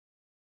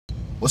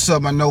What's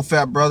up, my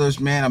Nofap brothers,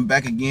 man? I'm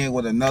back again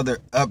with another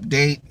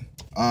update.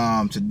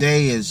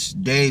 Today is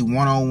day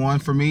 101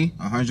 for me,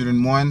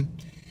 101.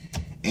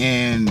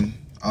 And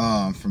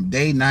from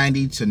day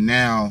 90 to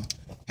now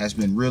has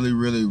been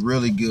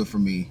really good for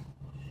me.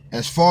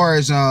 As far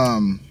as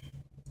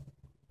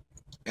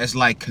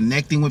like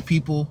connecting with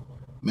people,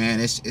 man,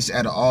 it's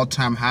at an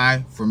all-time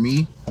high for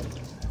me.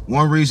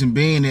 One reason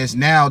being is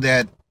now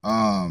that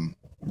I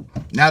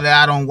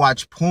don't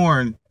watch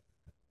porn,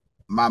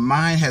 my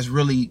mind has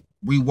really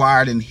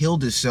rewired and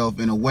healed itself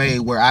in a way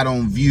where I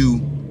don't view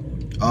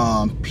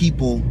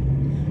people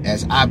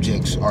as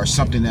objects or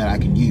something that I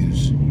can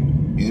use.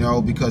 You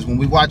know, because when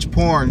we watch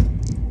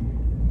porn,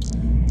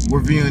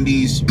 we're viewing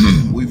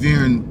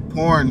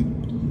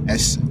porn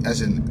as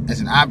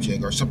an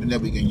object or something that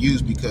we can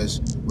use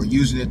because we're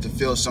using it to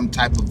fill some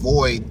type of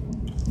void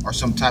or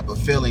some type of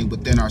feeling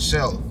within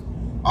ourselves.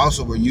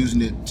 Also, we're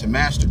using it to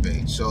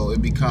masturbate, so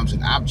it becomes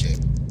an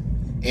object.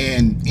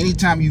 And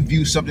anytime you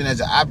view something as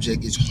an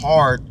object, it's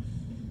hard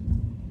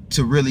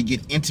to really get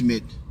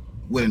intimate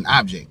with an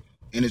object,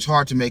 and it's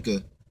hard to make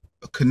a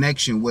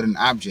connection with an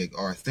object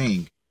or a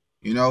thing,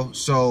 you know.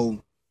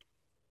 So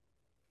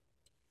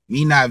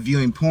me not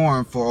viewing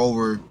porn for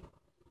over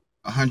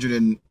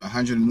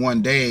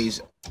 101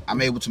 days,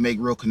 I'm able to make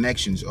real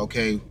connections.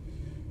 Okay,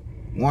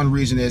 one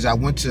reason is I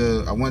went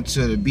to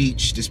the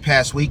beach this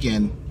past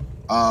weekend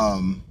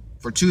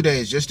for 2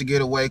 days just to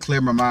get away,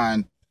 clear my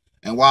mind.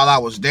 And while I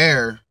was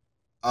there,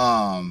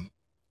 I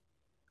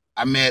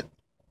met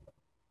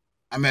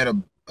a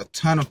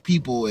ton of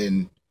people,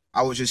 and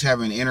I was just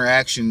having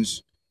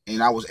interactions,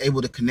 and I was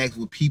able to connect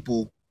with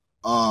people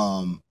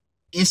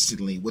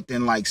instantly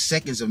within like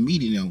seconds of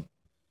meeting them.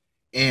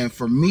 And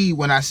for me,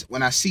 when I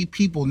see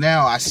people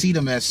now, I see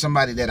them as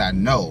somebody that I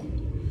know,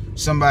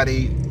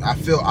 somebody I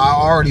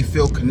already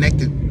feel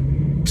connected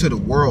to the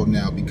world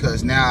now,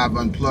 because now I've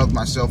unplugged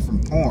myself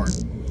from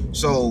porn.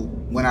 So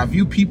when I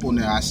view people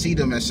now, I see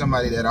them as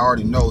somebody that I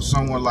already know,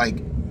 someone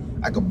like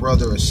a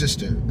brother or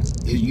sister.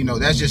 You know,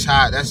 that's just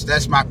how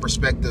that's my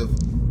perspective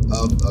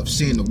of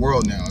seeing the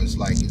world now. It's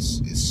like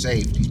it's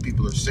safe. These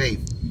people are safe,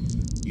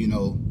 you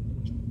know.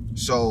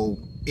 So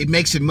it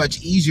makes it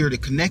much easier to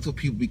connect with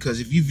people, because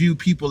if you view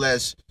people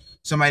as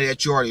somebody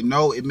that you already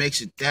know, it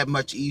makes it that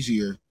much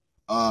easier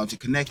to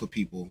connect with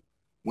people.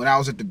 When I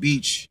was at the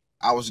beach,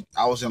 I was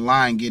in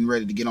line getting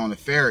ready to get on the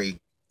ferry,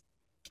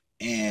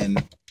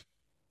 and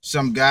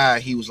some guy,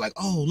 he was like,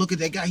 "Oh, look at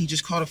that guy, he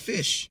just caught a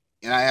fish."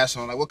 And I asked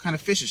him, like, "What kind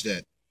of fish is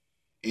that?"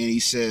 And he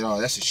said, "Oh,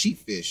 that's a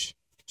sheepfish."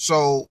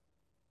 So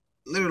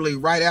literally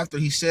right after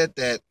he said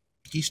that,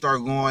 he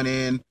started going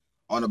in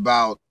on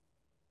about,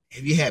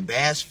 have you had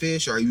bass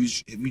fish, or have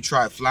you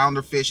tried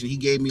flounder fish? And he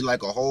gave me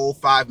like a whole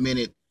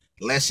 5-minute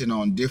lesson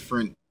on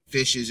different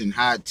fishes and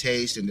how it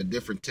tastes and the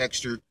different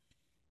texture.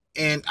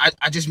 And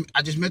I just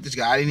met this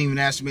guy. I didn't even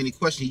ask him any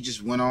questions. He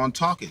just went on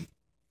talking.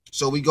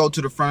 So we go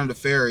to the front of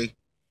the ferry,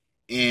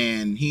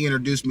 and he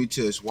introduced me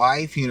to his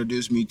wife. He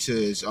introduced me to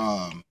his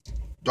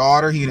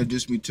daughter. He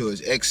introduced me to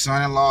his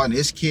ex-son-in-law and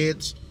his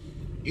kids.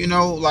 You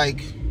know,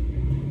 like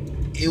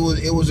it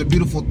was a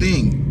beautiful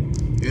thing.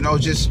 You know,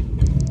 just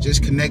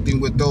connecting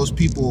with those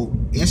people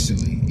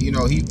instantly. You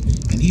know, he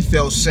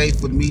felt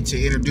safe with me to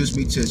introduce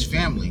me to his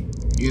family.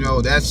 You know,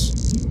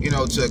 that's, you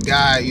know, to a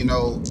guy, you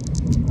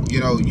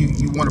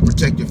want to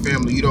protect your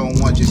family. You don't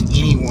want just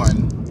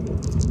anyone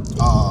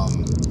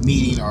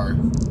meeting or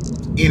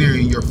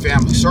entering your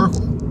family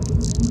circle.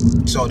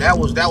 So that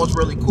was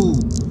really cool.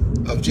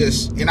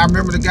 And I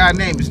remember the guy's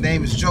name. His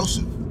name is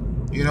Joseph.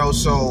 You know,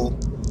 so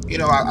you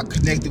know, I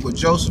connected with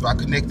Joseph. I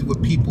connected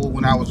with people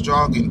when I was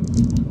jogging.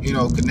 You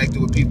know, connected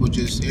with people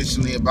just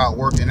instantly about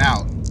working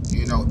out.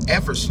 You know,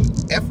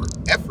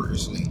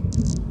 effortlessly.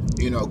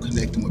 You know,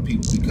 connecting with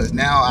people, because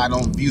now I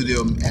don't view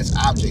them as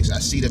objects. I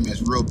see them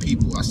as real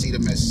people. I see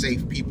them as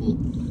safe people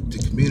to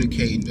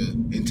communicate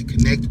and to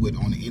connect with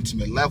on an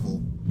intimate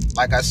level.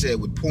 Like I said,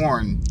 with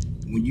porn,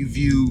 when you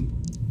view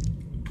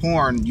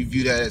porn, you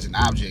view that as an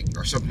object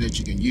or something that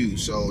you can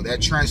use. So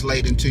that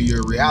translates into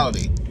your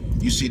reality.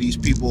 You see these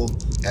people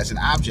as an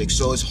object.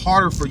 So it's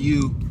harder for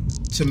you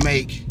to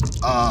make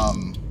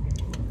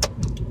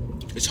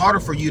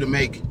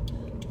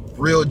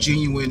real,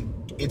 genuine,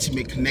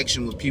 intimate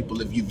connection with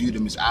people if you view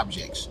them as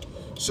objects.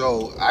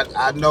 So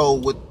I know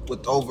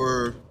with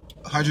over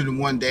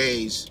 101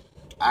 days,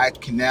 I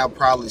can now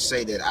probably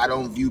say that I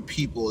don't view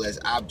people as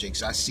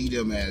objects. I see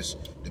them as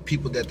the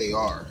people that they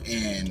are,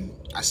 and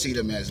I see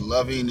them as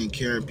loving and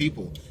caring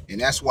people.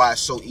 And that's why it's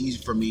so easy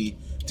for me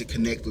to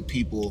connect with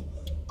people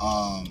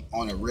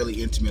on a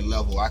really intimate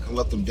level. I can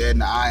look them dead in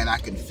the eye and I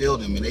can feel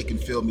them, and they can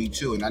feel me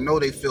too. And I know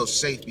they feel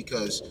safe,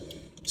 because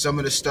some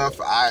of the stuff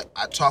I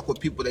talk with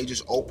people, they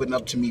just open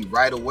up to me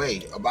right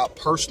away about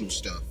personal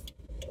stuff.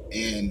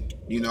 And,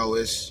 you know,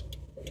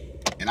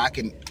 and I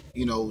can,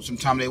 you know,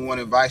 sometimes they want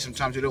advice,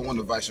 sometimes they don't want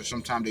advice, or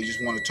sometimes they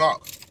just want to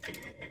talk.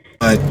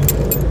 But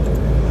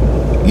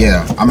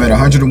yeah, I'm at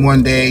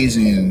 101 days,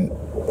 and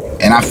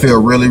I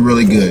feel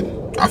really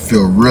good. I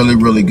feel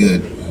really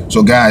good.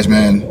 So guys,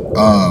 man,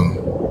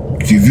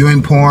 if you're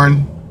viewing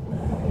porn,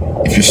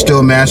 If you're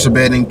still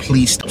masturbating,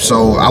 please stop.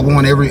 So I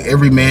want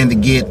every man to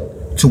get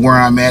to where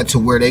I'm at, to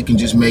where they can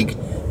just make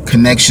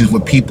connections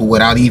with people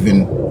without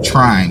even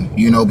trying,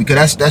 you know,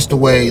 because that's the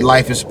way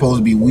life is supposed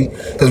to be.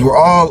 Because we're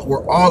all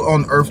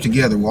on earth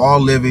together. We're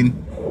all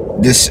living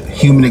this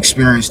human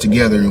experience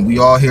together, and we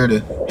all here to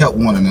help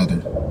one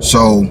another.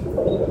 So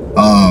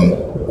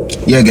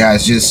yeah,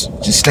 guys,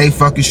 just stay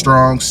fucking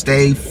strong,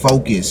 stay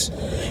focused,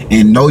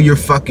 and know your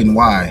fucking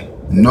why.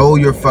 Know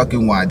your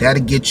fucking why.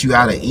 That'll get you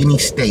out of any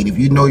state. If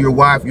you know your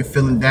why, if you're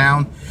feeling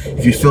down,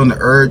 if you're feeling the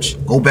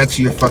urge, go back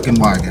to your fucking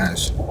why,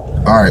 guys.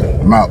 All right,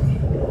 I'm out.